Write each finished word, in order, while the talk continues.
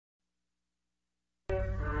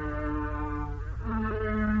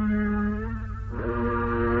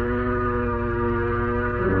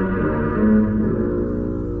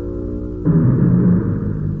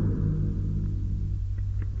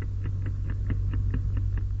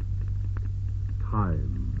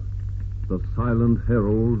the silent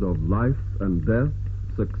herald of life and death,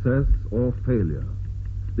 success or failure,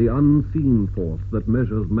 the unseen force that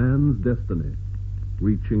measures man's destiny,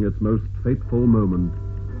 reaching its most fateful moment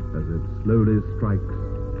as it slowly strikes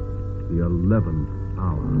the 11th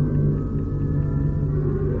hour.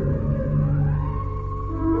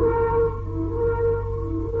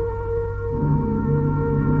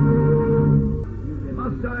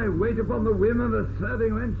 Must I wait upon the whim of a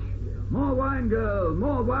serving wench? More wine, girl,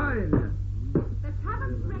 more wine. The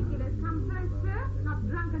tavern's regulars come first, sir, not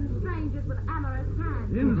drunken strangers with amorous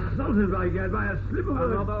hands. Insulted by God by a slip of a...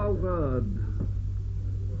 Another word.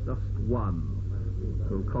 Just one.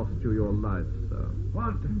 Will cost you your life, sir.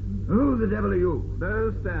 What? Who the devil are you?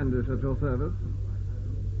 Beau Standish at your service.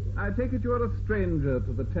 I take it you are a stranger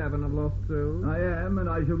to the Tavern of Lost Souls? I am, and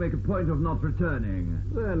I shall make a point of not returning.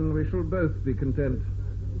 Then we shall both be content.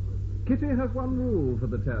 Kitty has one rule for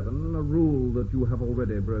the tavern, a rule that you have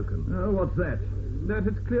already broken. What's that? That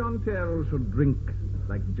its clientele should drink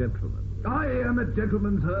like gentlemen. I am a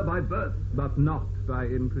gentleman, sir, by birth. But not by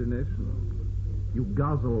inclination. You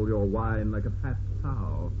guzzle your wine like a fat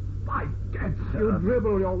sow. By gad, sir. You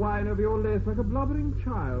dribble your wine over your lace like a blubbering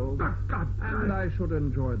child. God, and I should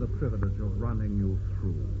enjoy the privilege of running you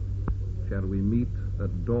through. Shall we meet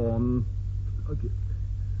at dawn? Okay.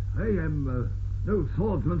 I am no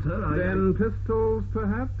swordsman, sir. Then pistols,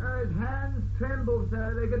 perhaps? His hands tremble,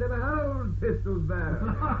 sir. They can never hold pistols there.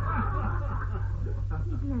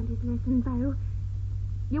 He's learned his lesson, Beau.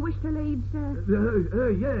 You wish to leave, sir?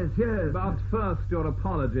 Yes. But first, your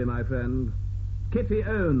apology, my friend. Kitty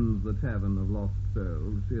owns the Tavern of Lost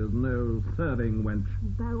Souls. She is no serving wench.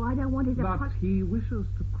 Beau, I don't want his But he wishes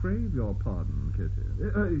to crave your pardon, Kitty.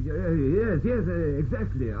 Yes,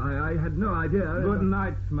 exactly. I had no idea. Good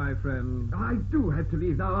night, my friend. I do have to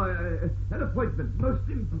leave now. An appointment. Most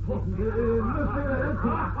important.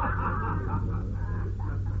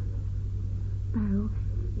 Beau,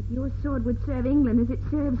 if your sword would serve England as it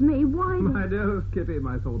serves me, why... My dearest Kitty,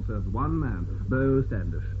 my sword serves one man, Beau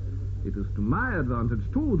Standish. It is to my advantage,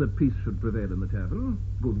 too, that peace should prevail in the tavern.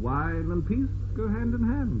 Good wine and peace go hand in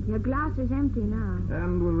hand. Your glass is empty now.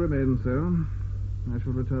 And will remain so. I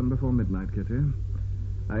shall return before midnight, Kitty.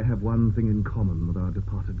 I have one thing in common with our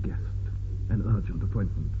departed guest. An urgent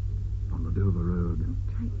appointment on the Dover Road.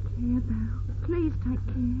 Take care, Beau. Please take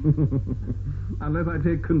care. Unless I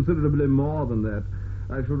take considerably more than that,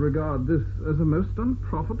 I shall regard this as a most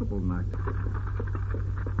unprofitable night.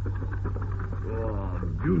 Oh,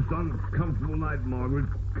 deuced uncomfortable night, Margaret.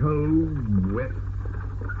 Cold, wet.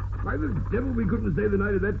 Why the devil we couldn't stay the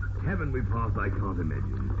night at that tavern we passed, I can't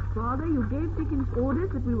imagine. Father, you gave Dickens orders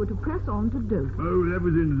that we were to press on to Dover. Oh, that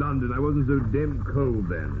was in London. I wasn't so damn cold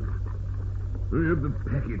then. We hope the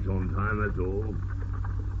packet's on time, that's all.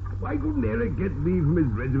 Why couldn't Eric get leave from his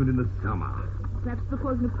regiment in the summer? Perhaps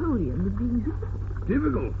because Napoleon was being difficult.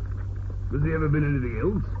 Difficult? Has there ever been anything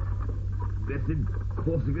else? Blessed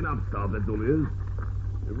Corsican upstart, that's all he is.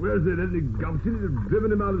 Where's that any gumption that had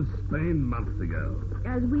driven him out of Spain months ago?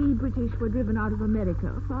 As we British were driven out of America,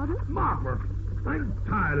 Father. Margaret, I'm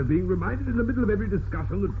tired of being reminded in the middle of every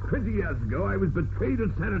discussion that 20 years ago I was betrayed at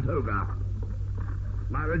Saratoga.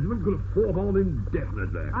 My regiment could have fought on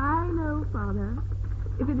indefinitely. I know, Father.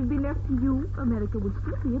 If it had been left to you, America would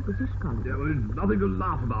still be a British colony. Yeah, well, there's nothing to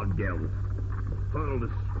laugh about, gals. Infernal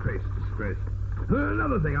disgrace.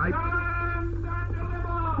 Another thing, Stand and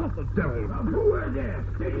deliver! What the devil? Who are there?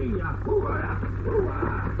 Steady! Who are?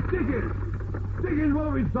 Dickens, what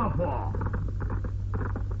are we stopped for?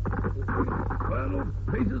 Infernal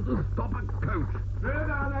places to stop a coach. Throw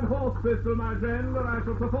down that horse pistol, my friend, or I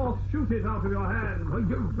shall perforce shoot it out of your hand. Oh,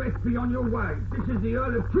 you best be on your way. This is the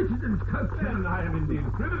Earl of Crittenden coach. Then I am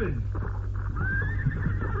indeed privileged.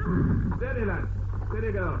 Steady, lad.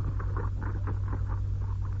 Steady, girl.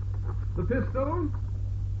 The pistol.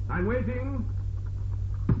 I'm waiting.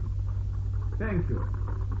 Thank you.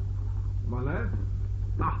 Come on, lad.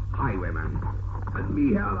 A highwayman. And me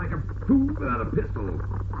here like a fool without a pistol.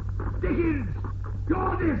 Dickens!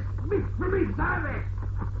 You're dismissed from his service!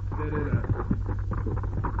 Steady, lad.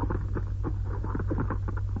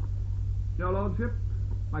 Your lordship,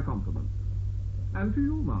 my compliments. And to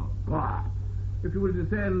you, Miles. What? If you will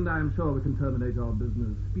descend, I'm sure we can terminate our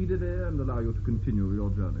business speedily and allow you to continue your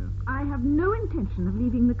journey. I have no intention of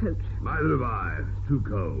leaving the coach. Neither have I. It's too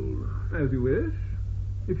cold. As you wish.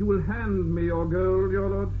 If you will hand me your gold, your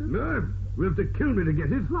lordship. No, you'll have to kill me to get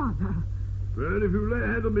it. Father. Well, if you lay a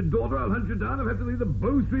hand on my daughter, I'll hunt you down. I'll have to leave the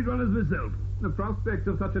Bow Street runners myself. The prospect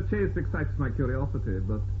of such a chase excites my curiosity,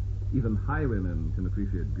 but even highwaymen can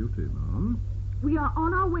appreciate beauty, ma'am. We are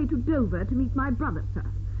on our way to Dover to meet my brother, sir.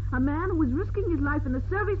 A man who was risking his life in the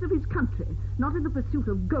service of his country, not in the pursuit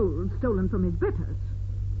of gold stolen from his betters.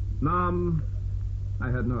 Ma'am,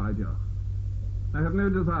 I had no idea. I have no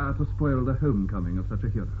desire to spoil the homecoming of such a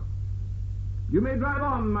hero. You may drive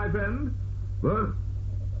on, my friend. What?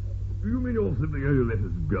 You mean you're simply going to let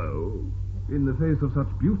us go? In the face of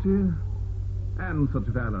such beauty and such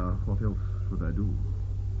valor, what else should I do?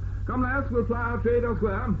 Come, lads, we'll fly our trade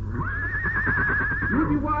elsewhere. You would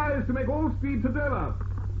be wise to make all speed to Dover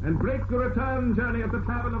and break the return journey at the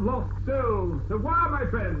Tavern of Lost Souls. Au revoir, my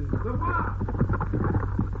friends. Au revoir.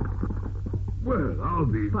 Well, I'll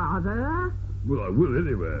be... Father? Well, I will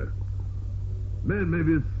anyway. Man may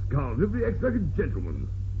be a scoundrel, but he acts like a gentleman.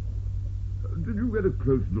 Did you get a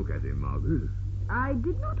close look at him, Margaret? I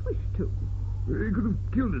did not wish to. He could have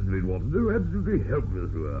killed us if he'd wanted to. Absolutely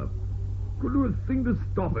helpless we were. Couldn't do a thing to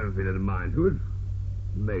stop him if he had a mind to it.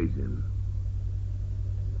 Amazing.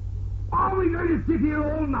 Are we going to sit here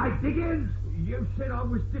all night, Dickens? You said I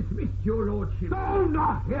was dismissed, your lordship. No,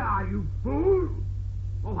 not here, you fool!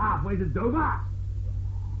 Oh, halfway to Dover.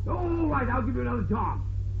 All right, I'll give you another chance.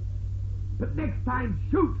 But next time,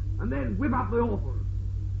 shoot, and then whip up the horses.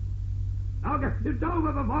 I'll get to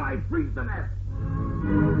Dover before I freeze the nest.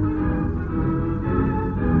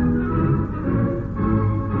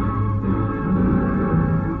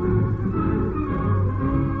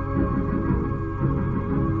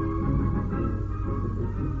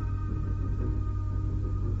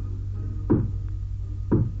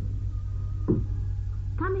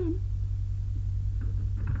 Come in.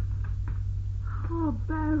 Oh,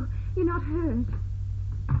 Beau, you're not hurt.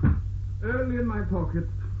 Only in my pocket,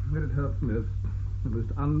 where it hurts most. The most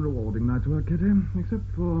unrewarding night's work, Kitty, except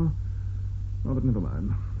for... Oh, but never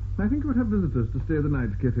mind. I think you would have visitors to stay the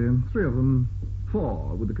night, Kitty. 3 of them.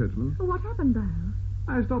 4 with the coachman. Well, what happened, Beau?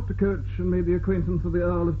 I stopped the coach and made the acquaintance of the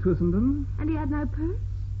Earl of Twissenden. And he had no purse?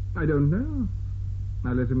 I don't know.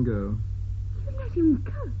 I let him go. You let him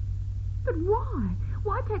go? But why?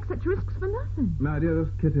 Why take such risks for nothing? My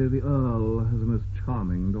dearest Kitty, the Earl has a most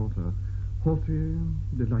charming daughter. Haughty,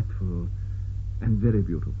 delightful, and very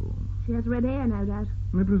beautiful. She has red hair, no doubt.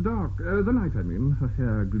 It was dark. The night, I mean. Her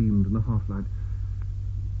hair gleamed in the half-light.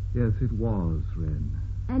 Yes, it was red.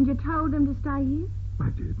 And you told him to stay here? I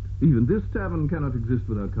did. Even this tavern cannot exist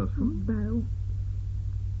without Oh, custom. Beau.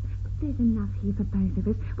 There's enough here for both of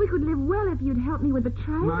us. We could live well if you'd help me with the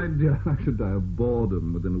trade. My dear, I should die of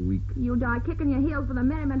boredom within a week. You'll die kicking your heels for the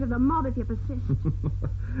merriment of the mob if you persist.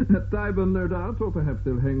 At Tavern, no doubt, or perhaps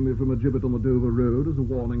they'll hang me from a gibbet on the Dover Road as a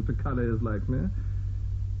warning to cullies like me.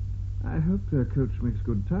 I hope their coach makes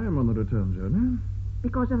good time on the return journey.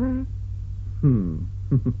 Because of her?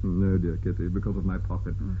 No, dear Kitty, because of my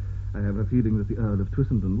pocket. I have a feeling that the Earl of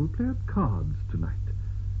Twissenden will play at cards tonight.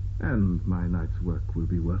 And my night's work will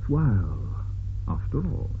be worthwhile, after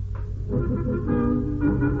all.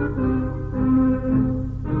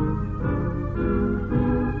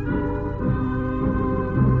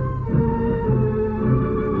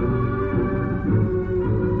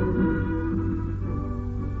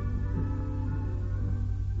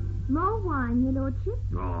 More wine, your lordship?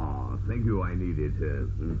 Oh, thank you, I need it.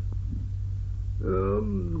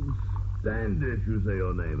 Standish, you say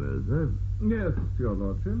your name is, huh? Yes, your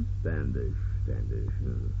lordship. Standish. I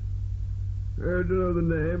don't know the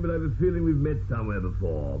name, but I have a feeling we've met somewhere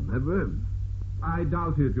before. Have we? I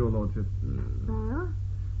doubt it, your lordship. Well?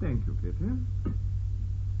 Thank you, Kitty.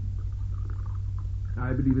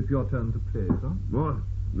 I believe it's your turn to play, sir. What?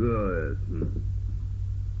 Oh, yes.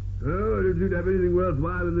 Oh, did you have anything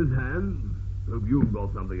worthwhile in this hand? Hope you've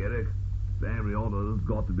got something, Eric. Family honor's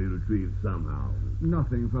got to be retrieved somehow.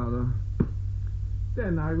 Nothing, Father.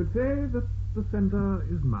 Then I would say that the center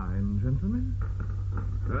is mine, gentlemen.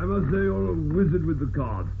 I must say you're a wizard with the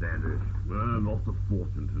cards, Standish. I've lost a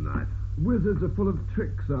fortune tonight. Wizards are full of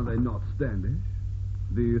tricks, are they not, Standish?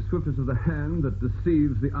 The swiftness of the hand that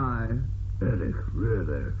deceives the eye. Eric,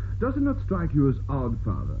 really? Does it not strike you as odd,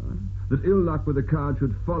 Father, that ill luck with the card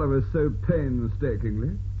should follow us so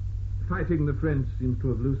painstakingly? Fighting the French seems to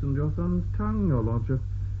have loosened your son's tongue, your lordship.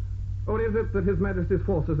 Or is it that His Majesty's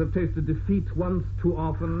forces have tasted defeat once too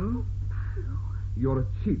often? You're a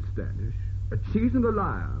cheat, Standish. A cheat and a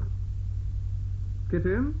liar.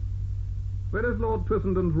 Kitty, where is Lord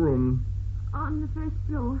Twissenden's room? On the first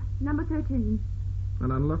floor, number 13.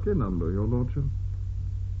 An unlucky number, your lordship.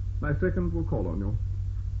 My second will call on you.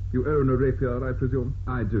 You own a rapier, I presume?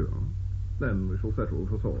 I do. Then we shall settle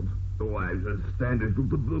for swords. Oh, I said, Standish,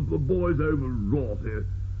 the boy's overwrought here.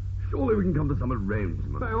 Surely we can come to some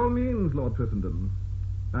arrangement. By all means, Lord Twissenden.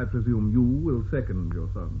 I presume you will second your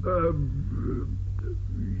son.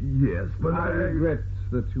 Yes, but I regret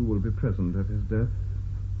that you will be present at his death.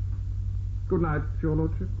 Good night, your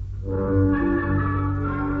lordship.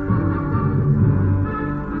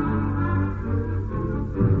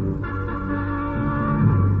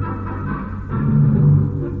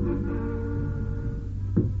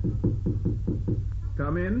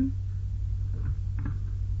 Come in.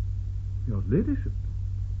 Your ladyship.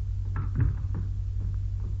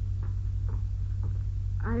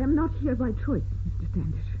 I am not here by choice, Mr.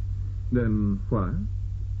 Standish. Then why?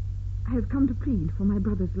 I have come to plead for my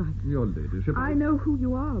brother's life. Your ladyship. I know who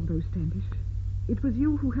you are, Beau Standish. It was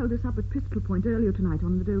you who held us up at pistol point earlier tonight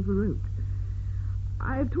on the Dover Road.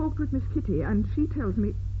 I have talked with Miss Kitty, and she tells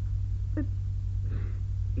me that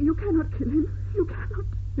you cannot kill him. You cannot.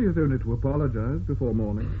 He has only to apologize before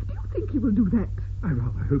morning. Do you think he will do that? I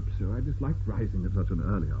rather hope so. I dislike rising at such an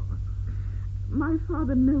early hour. My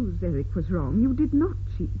father knows Eric was wrong. You did not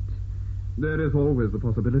cheat. There is always the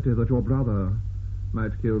possibility that your brother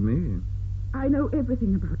might kill me. I know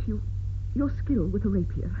everything about you. Your skill with a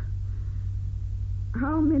rapier.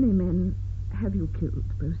 How many men have you killed,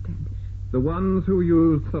 Beau Standish? The ones who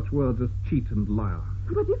use such words as cheat and liar.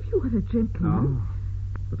 But if you were a gentleman... Ah,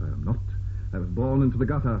 but I am not. I was born into the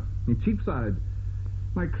gutter, in Cheapside.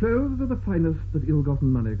 My clothes are the finest that ill-gotten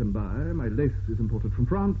money can buy. My lace is imported from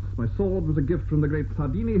France. My sword was a gift from the great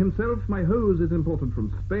Sardini himself. My hose is imported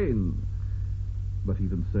from Spain. But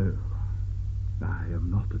even so, I am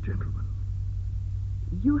not a gentleman.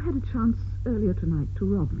 You had a chance earlier tonight to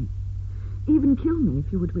rob me. Even kill me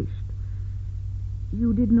if you had wished.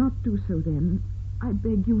 You did not do so then. I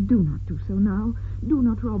beg you, do not do so now. Do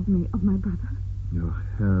not rob me of my brother. Your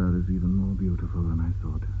hair is even more beautiful than I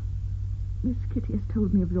thought. Miss Kitty has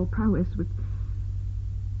told me of your prowess with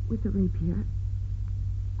the rapier.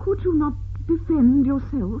 Could you not defend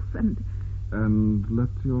yourself and let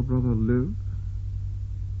your brother live?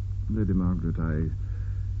 Lady Margaret, I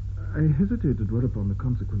hesitate to dwell upon the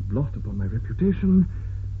consequent blot upon my reputation,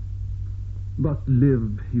 but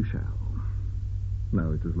live he shall.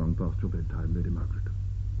 Now it is long past your bedtime, Lady Margaret.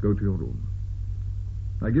 Go to your room.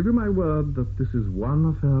 I give you my word that this is one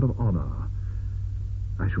affair of honor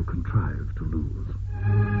I shall contrive to lose.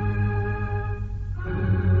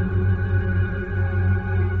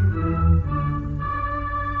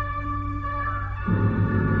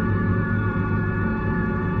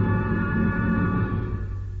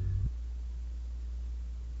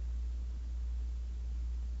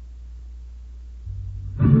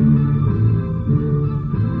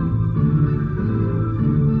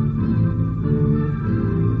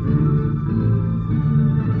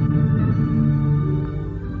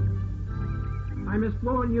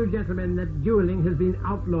 Warn you, gentlemen, that dueling has been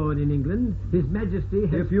outlawed in England. His Majesty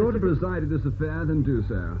has... If you're to preside at this affair, then do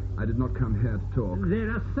so. I did not come here to talk. There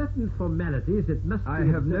are certain formalities that must be... I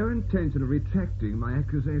have no intention of retracting my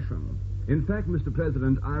accusation. In fact, Mr.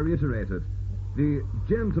 President, I reiterate it. The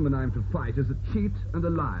gentleman I'm to fight is a cheat and a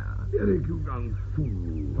liar. Eric, you young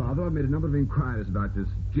fool. Father, I've made a number of inquiries about this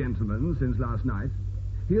gentleman since last night.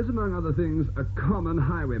 He is, among other things, a common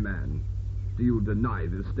highwayman. Do you deny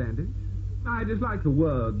this, Standish? I dislike the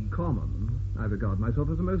word common. I regard myself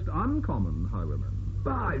as a most uncommon highwayman.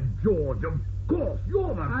 By George, of course,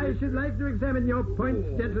 you're the... I should like to examine your points,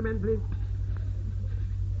 gentlemen, please.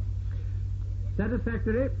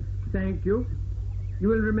 Satisfactory. Thank you. You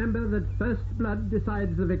will remember that first blood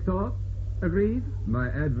decides the victor. Agreed? My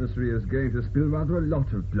adversary is going to spill rather a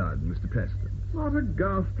lot of blood, Mr. Preston. What a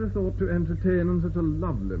ghastly thought to entertain on such a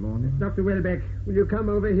lovely morning. Dr. Welbeck, will you come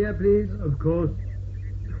over here, please? Of course.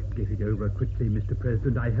 Get it over quickly, Mr.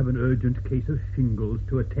 President. I have an urgent case of shingles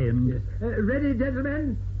to attend. Yes. Ready,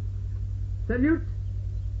 gentlemen? Salute.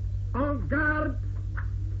 En garde.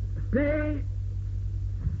 Play.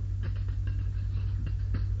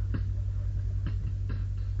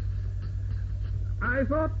 I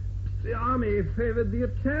thought the army favored the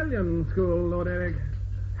Italian school, Lord Eric.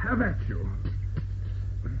 Have at you.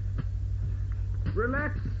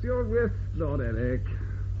 Relax your wrist, Lord Eric.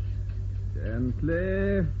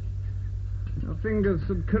 Gently. Your fingers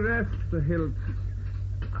should caress the hilt.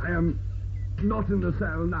 I am not in the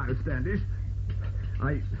cell now, Standish.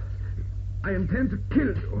 I intend to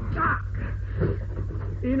kill you. Ah!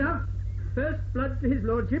 Enough. First blood to his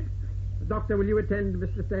lordship. Doctor, will you attend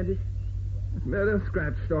Mr. Standish? Mere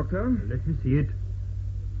scratch, Doctor. Let me see it.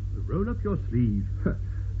 Roll up your sleeve.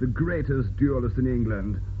 The greatest duelist in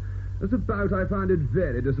England. As a bout, I find it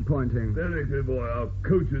very disappointing. Eric, dear boy, our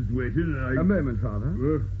coach has waited, and A moment, Father.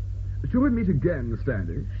 Shall we meet again,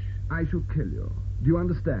 Standish? I shall kill you. Do you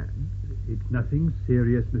understand? It's nothing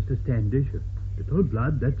serious, Mr. Standish. A little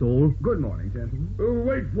blood, that's all. Good morning, gentlemen.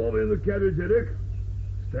 Wait for me in the carriage, Eric.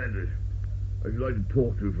 Standish, I'd like to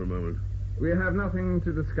talk to you for a moment. We have nothing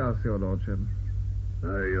to discuss, Your Lordship.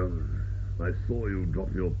 I saw you drop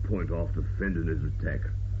your point after Fenden's attack.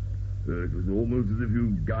 It was almost as if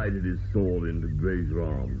you guided his sword into Gray's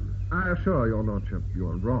arm. I assure Your Lordship you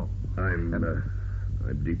are wrong.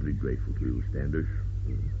 I'm deeply grateful to you, Standish.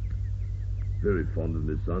 Very fond of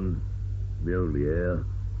my son, the only heir.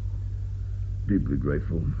 Deeply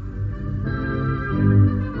grateful.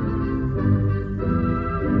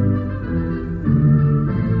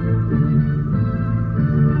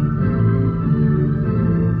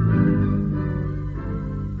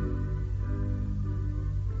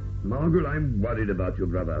 Margaret, I'm worried about your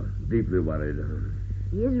brother. Deeply worried.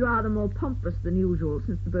 He is rather more pompous than usual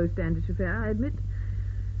since the Beau Standish affair, I admit.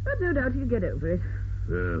 But no doubt he'll get over it.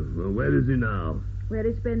 Well, where is he now? Where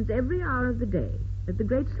he spends every hour of the day, at the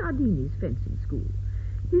great Sardini's fencing school.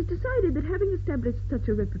 He's decided that having established such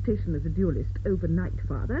a reputation as a duelist overnight,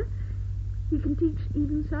 Father, he can teach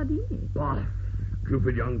even Sardini. Bah,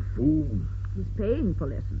 stupid young fool. He's paying for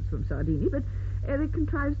lessons from Sardini, but Eric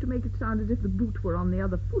contrives to make it sound as if the boot were on the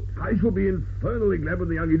other foot. I shall be infernally glad when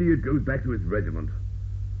the young idiot goes back to his regiment.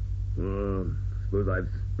 Suppose I've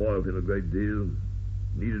spoiled him a great deal.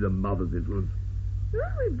 Needed a mother's influence.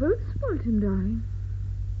 Well, we've both spoilt him, darling.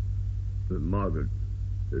 Margaret,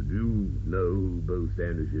 do you know who Beau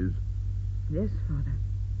Standish is? Yes, Father.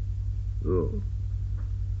 Oh.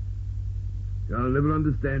 I'll never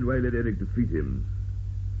understand why he let Eric defeat him.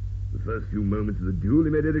 The first few moments of the duel,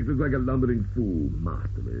 he made Eric look like a lumbering fool.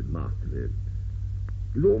 Masterly, masterly.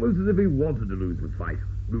 It was almost as if he wanted to lose the fight.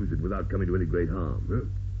 Lose it without coming to any great harm. Huh?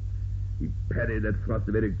 He parried that thrust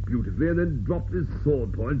of Eric beautifully and then dropped his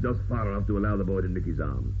sword point just far enough to allow the boy to nick his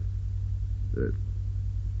arm.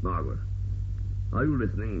 Margaret, are you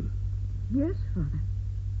listening? Yes, Father.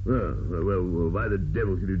 Well, why the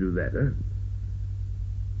devil should you do that, huh?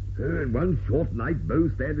 In one short night, Beau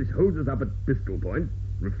Standish holds us up at pistol point,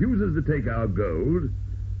 refuses to take our gold,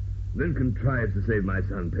 then contrives to save my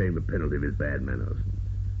son paying the penalty of his bad manners.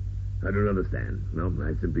 I don't understand. No,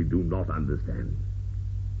 I simply do not understand.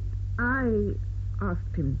 I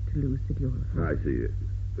asked him to lose the duel. I see.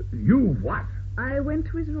 You what? I went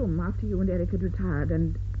to his room after you and Eric had retired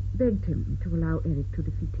and begged him to allow Eric to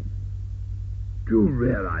defeat him. Do you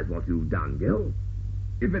realize what you've done, Gil?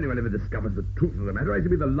 If anyone ever discovers the truth of the matter, I shall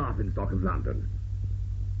be the laughingstock of London.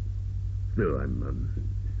 Still, I'm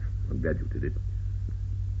glad you did it.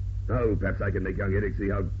 Oh, perhaps I can make young Eric see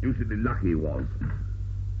how deucedly lucky he was.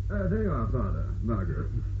 There you are, Father.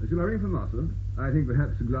 Margaret. Shall I ring for Master? I think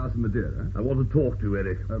perhaps a glass of Madeira. I want to talk to you,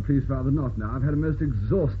 Eric. Please, Father, not now. I've had a most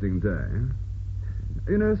exhausting day.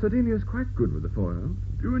 You know, Sardinia's quite good with the foil.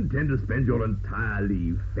 Do you intend to spend your entire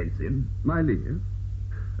leave fencing? My leave?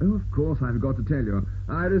 Oh, of course, I forgot to tell you.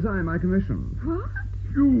 I resigned my commission. What?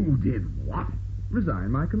 You did what?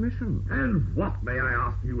 Resign my commission. And what, may I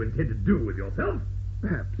ask, you intend to do with yourself?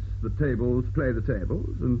 Perhaps the tables play the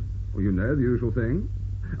tables, and, well, you know, the usual thing.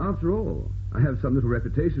 After all, I have some little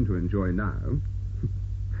reputation to enjoy now.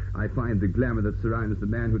 I find the glamour that surrounds the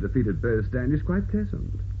man who defeated Beau Standish quite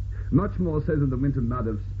pleasant. Much more so than the winter mud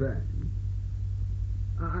of Spain.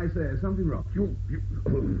 I say, is something wrong?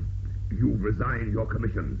 You've resigned your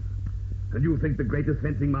commission. And you think the greatest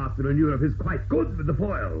fencing master in Europe is quite good with the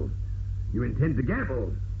foil. You intend to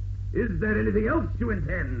gamble. Is there anything else you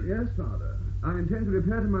intend? Yes, Father. I intend to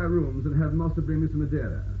repair to my rooms and have Master bring me some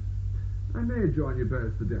Madeira. I may join you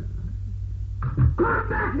both for dinner. Come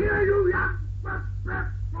back here, you young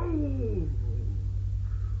fool!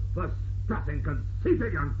 The strutting,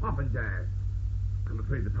 conceited young popinjay. I'm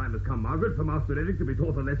afraid the time has come, Margaret, for Master Eric to be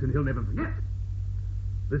taught a lesson he'll never forget.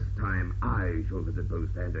 This time I shall visit Beau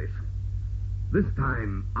Standish. This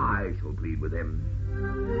time I shall plead with him.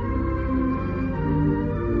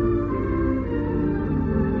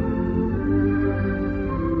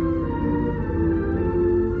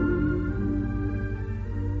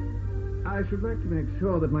 I should like to make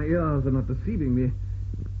sure that my ears are not deceiving me.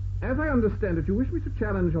 As I understand it, you wish me to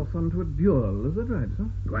challenge your son to a duel. Is that right, sir?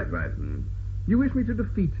 Quite right. You wish me to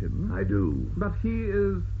defeat him? I do. But he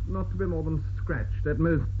is not to be more than scratched, at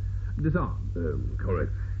most disarmed.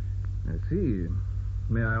 Correct. I see.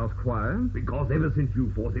 May I ask why? Because ever since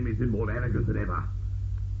you fought him, he's been more arrogant than ever.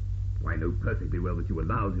 I know perfectly well that you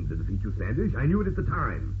allowed him to defeat you, Standish. I knew it at the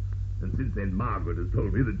time. And since then, Margaret has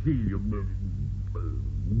told me that she...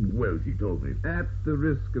 well, she told me. At the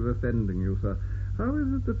risk of offending you, sir, how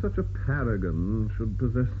is it that such a paragon should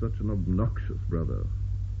possess such an obnoxious brother?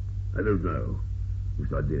 I don't know.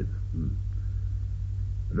 Wish I did.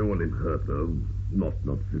 I don't want him hurt, though. Not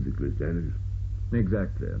physically, Standish.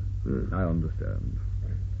 Exactly. I understand.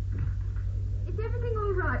 Is everything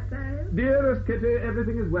all right, Beau? Dearest Kitty,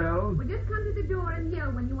 everything is well. We'll just come to the door and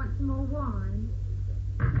yell when you want some more wine.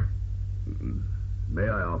 May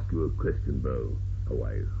I ask you a question, Beau? Oh,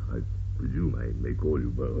 I presume I may call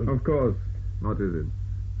you Beau. Of course. What is it?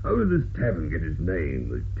 How did this tavern get its name,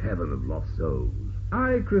 the Tavern of Lost Souls?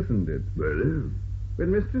 I christened it. Really?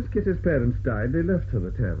 When Mistress Kitty's parents died, they left her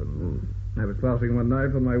the tavern. I was passing one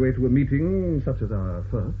night on my way to a meeting, such as our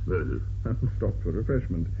first, and stopped for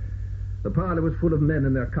refreshment. The parlour was full of men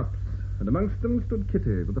in their cups, and amongst them stood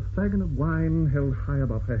Kitty, with a flagon of wine held high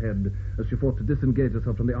above her head, as she fought to disengage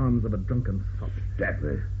herself from the arms of a drunken sot.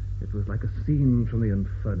 Exactly. It was like a scene from the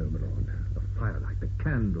Inferno, my lord. The firelight, the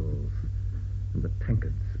candles, and the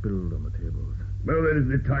tankards spilled on the tables. Well, then, is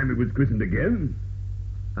it time it was christened again?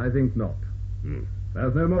 I think not.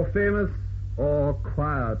 There's no more famous or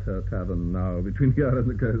quieter tavern now between here and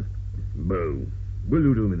the coast. Beau, will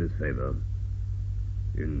you do me this favor?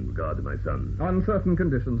 In regard to my son. On certain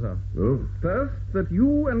conditions, sir. Oh? First, that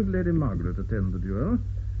you and Lady Margaret attend the duel.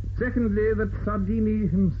 Secondly, that Sardini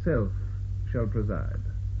himself shall preside.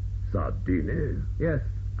 Sardini? Yes,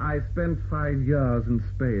 I spent 5 years in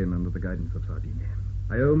Spain under the guidance of Sardini.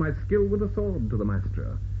 I owe my skill with the sword to the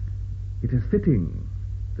maestro. It is fitting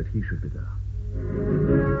that he should be there.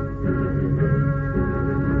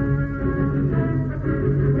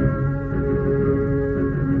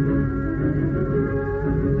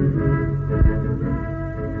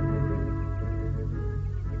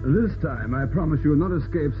 This time, I promise you'll not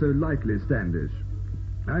escape so lightly, Standish.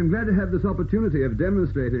 I'm glad to have this opportunity of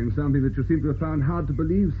demonstrating something that you seem to have found hard to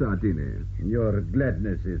believe, Sardini. Your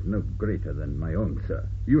gladness is no greater than my own, sir.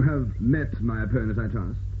 You have met my opponent, I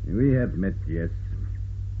trust? We have met, yes.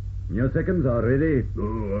 Your seconds are ready?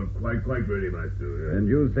 Oh, I'm quite ready, Master. And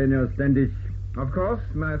you, Senor Standish? Of course,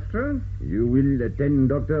 maestro. You will attend,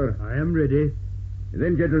 Doctor? I am ready.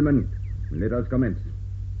 Then, gentlemen, let us commence.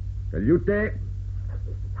 Salute.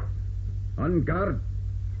 On guard.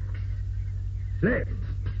 Slay.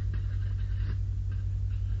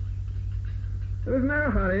 There is no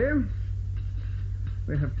hurry.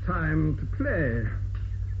 We have time to play.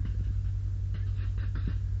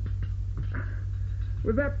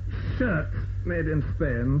 Was that shirt made in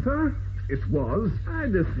Spain, sir? It was. I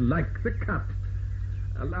dislike the cut.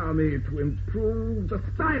 Allow me to improve the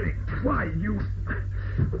styling. Why, you...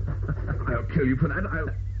 I'll kill you for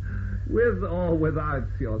that. With or without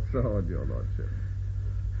your sword, your lordship.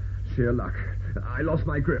 Sheer luck. I lost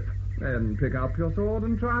my grip. Then pick up your sword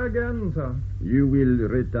and try again, sir. You will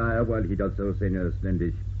retire while he does so, Senor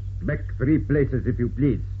Standish. Back 3 places, if you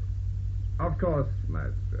please. Of course,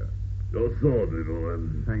 master. Your sword, little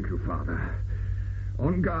one. Thank you, Father.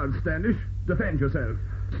 On guard, Standish. Defend yourself.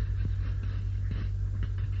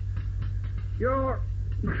 Your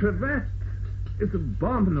cravat is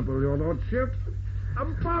abominable, your lordship.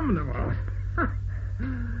 Abominable.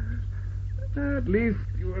 At least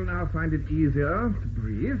you will now find it easier to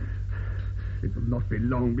breathe. It will not be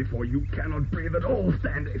long before you cannot breathe at all,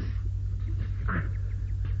 Standish.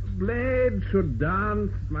 Blade should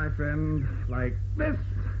dance, my friend, like this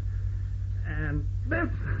and this.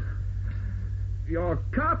 Your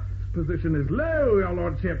cut position is low, your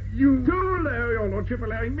lordship. Too low, your lordship,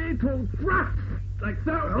 allowing me to thrust like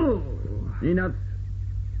so. Oh. Enough.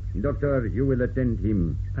 Doctor, you will attend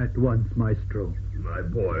him. At once, Maestro. My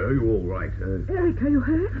boy, are you all right, Eric, are you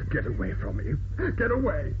hurt? Get away from me. Get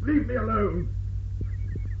away. Leave me alone.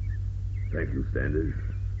 Thank you, Standish.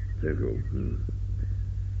 Thank you.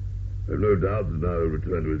 I've no doubt that now he'll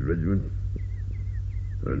return to his regiment.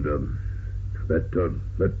 And,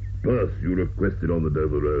 that purse you requested on the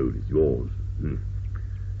Dover Road is yours.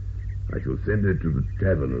 I shall send it to the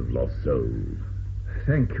Tavern of Lost Souls.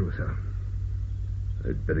 Thank you, sir.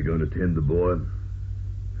 I'd better go and attend the boy.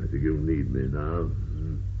 I think he'll need me now.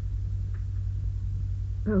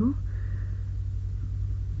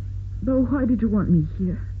 Beau, why did you want me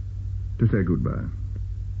here? To say goodbye.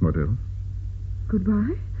 What else?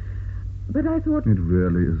 Goodbye? But I thought... It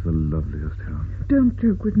really is the loveliest town. Don't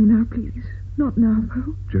joke with me now, please. Not now,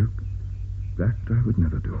 Beau. Joke? That I would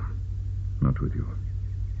never do. Not with you.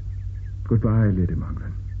 Goodbye, Lady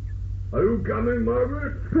Margaret. Are you coming,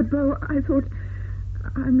 Margaret? But, Beau, I thought...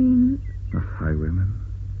 I mean... A highwayman?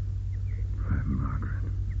 Why,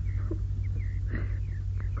 Margaret.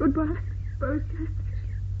 Goodbye, Beau Standish.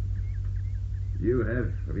 You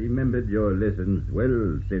have remembered your lessons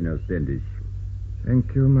well, Senor Standish.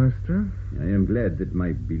 Thank you, Master. I am glad that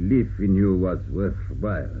my belief in you was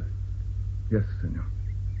worthwhile. Yes, Senor.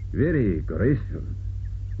 Very graceful.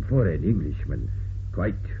 For an Englishman,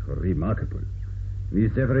 quite remarkable. The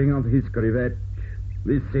severing of his cravat,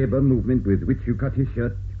 the saber movement with which you cut his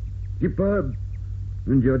shirt, Superb.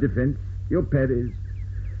 And your defense, your parries,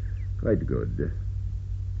 quite good.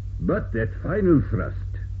 But that final thrust,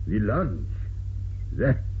 the lunge,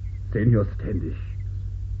 that, Senor Standish,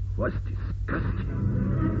 was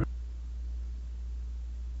disgusting.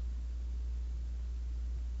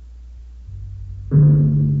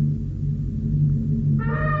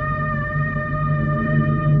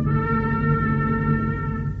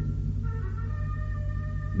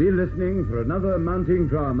 Be listening for another mounting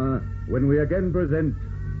drama when we again present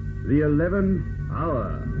The 11th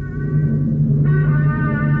Hour.